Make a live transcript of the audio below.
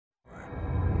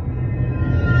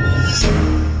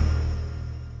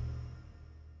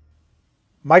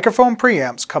Microphone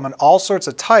preamps come in all sorts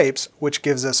of types, which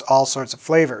gives us all sorts of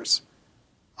flavors.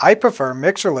 I prefer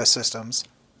mixerless systems,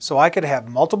 so I could have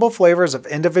multiple flavors of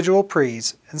individual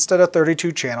pre's instead of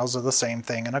 32 channels of the same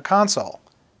thing in a console.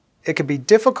 It can be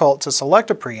difficult to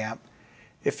select a preamp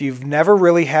if you've never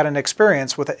really had an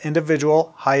experience with an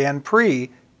individual high-end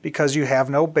pre because you have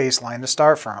no baseline to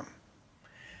start from.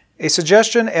 A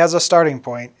suggestion as a starting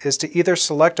point is to either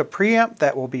select a preamp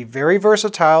that will be very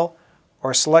versatile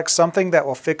or select something that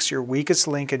will fix your weakest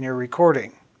link in your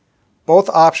recording. Both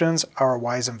options are a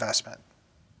wise investment.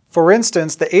 For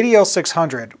instance, the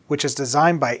ADL600, which is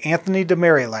designed by Anthony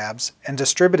DeMary Labs and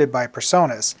distributed by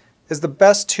Personas, is the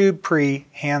best tube pre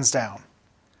hands down.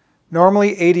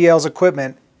 Normally ADL's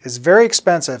equipment is very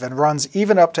expensive and runs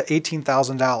even up to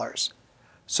 $18,000.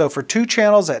 So for 2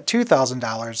 channels at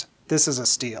 $2,000, this is a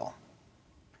steal.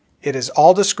 It is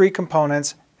all discrete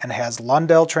components and has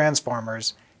Lundell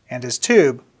transformers and is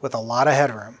tube with a lot of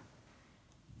headroom.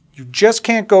 You just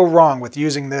can't go wrong with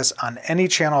using this on any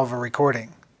channel of a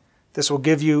recording. This will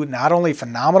give you not only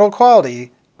phenomenal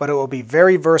quality, but it will be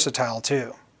very versatile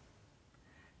too.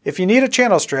 If you need a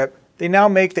channel strip, they now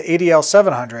make the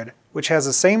ADL700, which has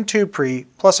the same tube pre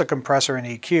plus a compressor and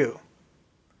EQ.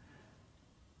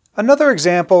 Another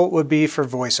example would be for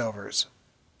voiceovers.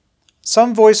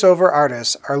 Some voiceover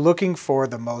artists are looking for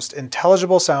the most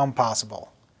intelligible sound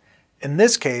possible. In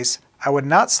this case, I would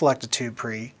not select a tube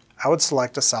pre, I would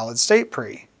select a solid state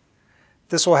pre.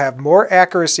 This will have more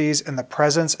accuracies in the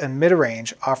presence and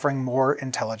mid-range, offering more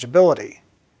intelligibility.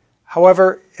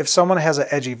 However, if someone has an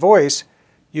edgy voice,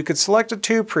 you could select a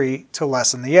tube pre to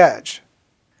lessen the edge.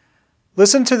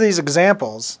 Listen to these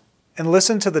examples and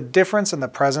listen to the difference in the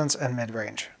presence and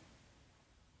mid-range.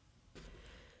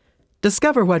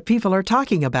 Discover what people are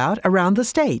talking about around the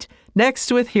state,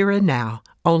 next with Here and Now,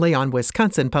 only on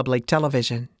Wisconsin Public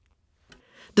Television.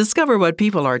 Discover what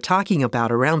people are talking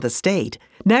about around the state,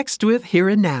 next with Here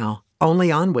and Now,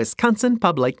 only on Wisconsin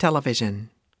Public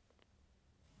Television.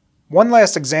 One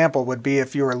last example would be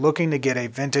if you are looking to get a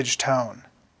vintage tone.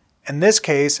 In this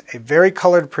case, a very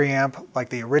colored preamp like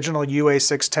the original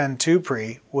UA610 tube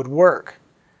pre would work.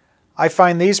 I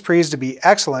find these pre's to be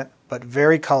excellent, but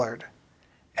very colored.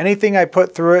 Anything I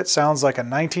put through it sounds like a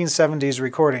 1970s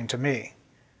recording to me.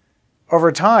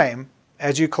 Over time,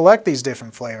 as you collect these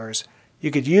different flavors,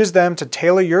 you could use them to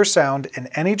tailor your sound in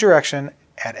any direction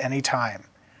at any time,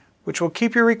 which will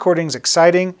keep your recordings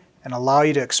exciting and allow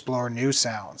you to explore new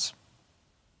sounds.